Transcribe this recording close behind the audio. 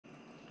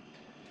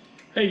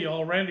Hey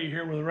y'all, Randy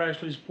here with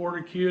Rashley's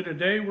BBQ.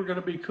 Today we're going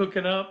to be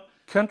cooking up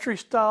country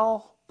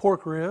style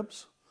pork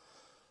ribs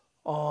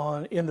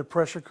in the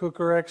pressure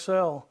cooker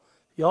XL.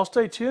 Y'all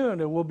stay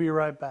tuned and we'll be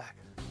right back.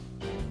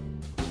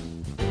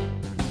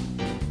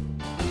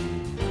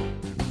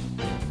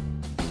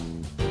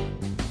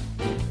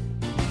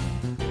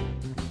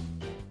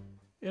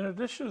 In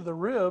addition to the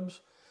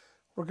ribs,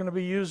 we're going to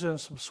be using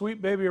some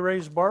Sweet Baby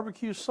Rays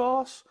BBQ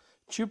sauce,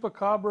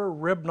 Chupacabra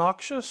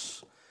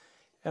Ribnoxious,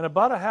 and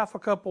about a half a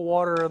cup of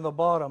water in the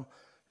bottom.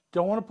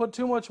 Don't want to put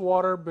too much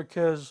water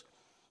because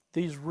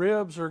these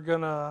ribs are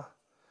going to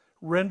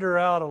render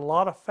out a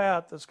lot of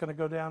fat that's going to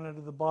go down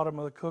into the bottom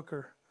of the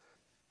cooker.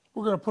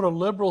 We're going to put a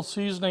liberal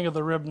seasoning of the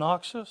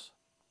Ribnoxious.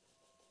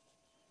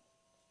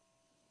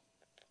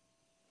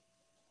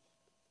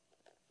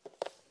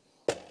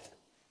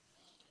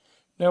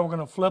 Now we're going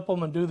to flip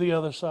them and do the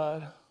other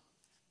side.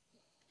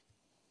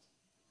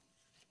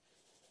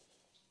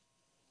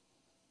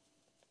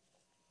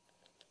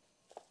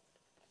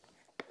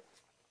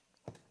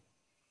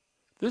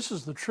 This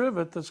is the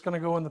trivet that's going to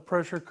go in the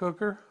pressure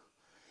cooker,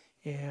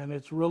 and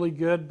it's really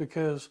good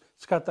because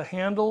it's got the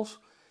handles,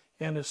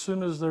 and as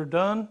soon as they're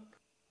done,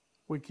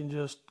 we can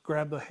just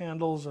grab the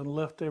handles and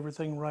lift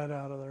everything right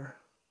out of there.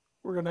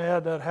 We're going to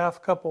add that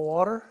half cup of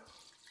water.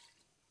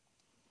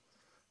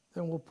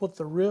 Then we'll put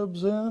the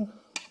ribs in.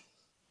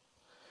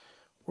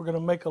 We're going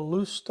to make a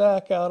loose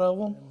stack out of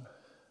them,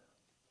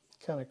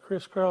 kind of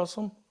crisscross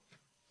them.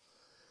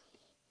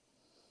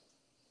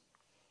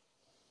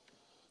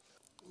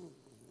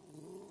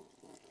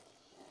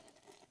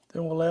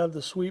 Then we'll add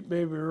the Sweet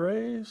Baby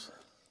Rays.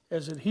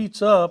 As it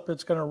heats up,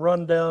 it's going to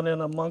run down in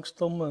amongst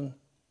them, and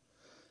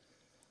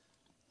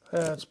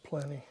that's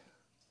plenty.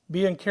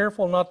 Being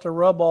careful not to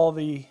rub all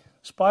the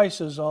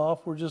spices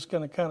off, we're just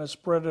going to kind of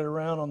spread it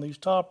around on these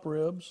top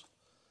ribs.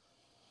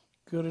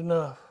 Good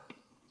enough.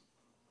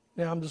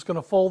 Now I'm just going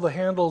to fold the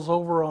handles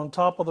over on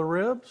top of the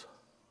ribs.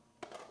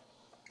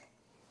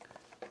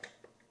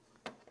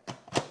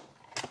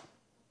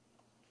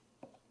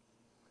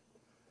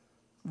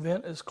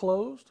 Vent is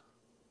closed.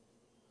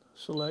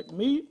 Select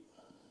meat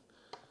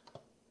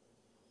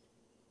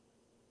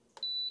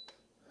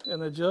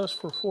and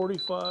adjust for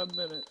 45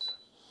 minutes.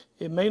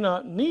 It may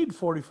not need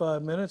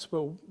 45 minutes,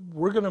 but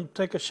we're going to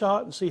take a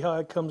shot and see how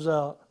it comes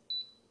out.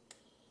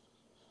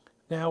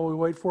 Now we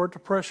wait for it to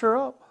pressure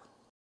up.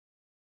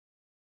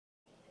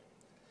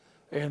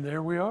 And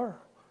there we are.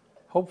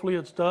 Hopefully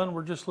it's done.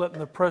 We're just letting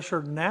the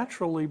pressure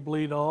naturally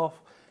bleed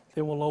off.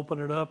 Then we'll open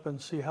it up and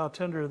see how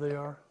tender they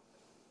are.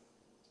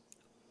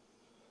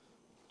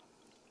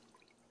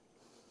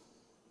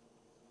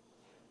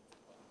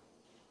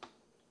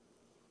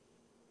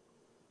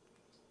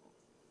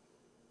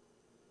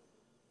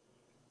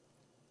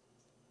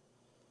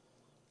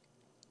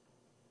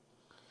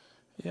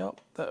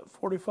 Yep, that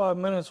 45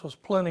 minutes was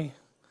plenty.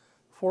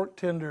 Fork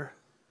tender.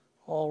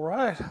 All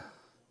right.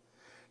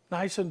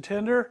 Nice and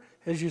tender.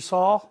 As you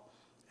saw,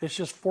 it's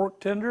just fork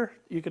tender.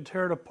 You can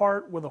tear it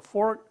apart with a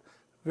fork.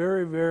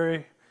 Very,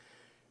 very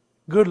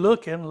good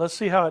looking. Let's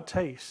see how it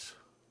tastes.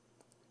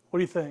 What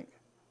do you think?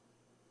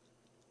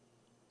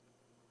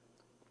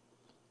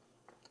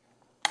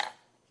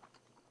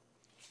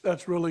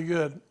 That's really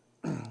good.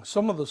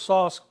 Some of the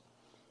sauce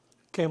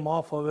came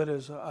off of it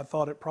as I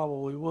thought it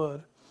probably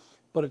would,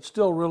 but it's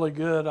still really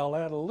good. I'll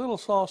add a little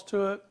sauce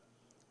to it.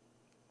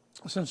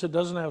 Since it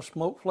doesn't have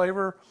smoke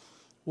flavor,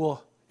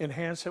 we'll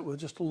enhance it with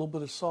just a little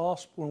bit of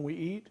sauce when we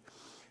eat.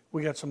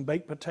 We got some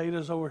baked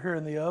potatoes over here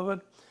in the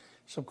oven,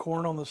 some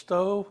corn on the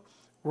stove.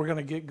 We're going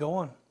to get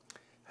going.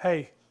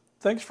 Hey,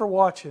 thanks for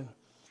watching.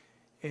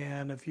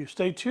 And if you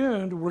stay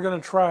tuned, we're going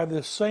to try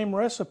this same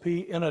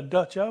recipe in a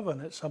Dutch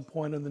oven at some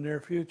point in the near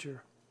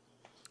future.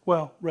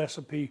 Well,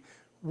 recipe.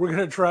 We're going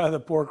to try the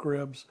pork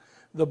ribs,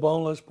 the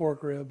boneless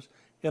pork ribs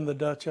in the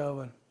Dutch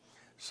oven.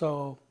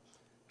 So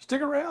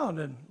stick around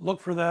and look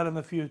for that in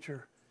the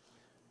future.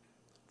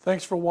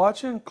 Thanks for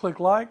watching. Click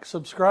like,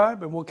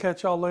 subscribe, and we'll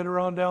catch y'all later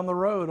on down the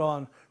road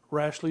on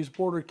Rashley's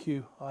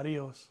BBQ.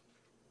 Adios.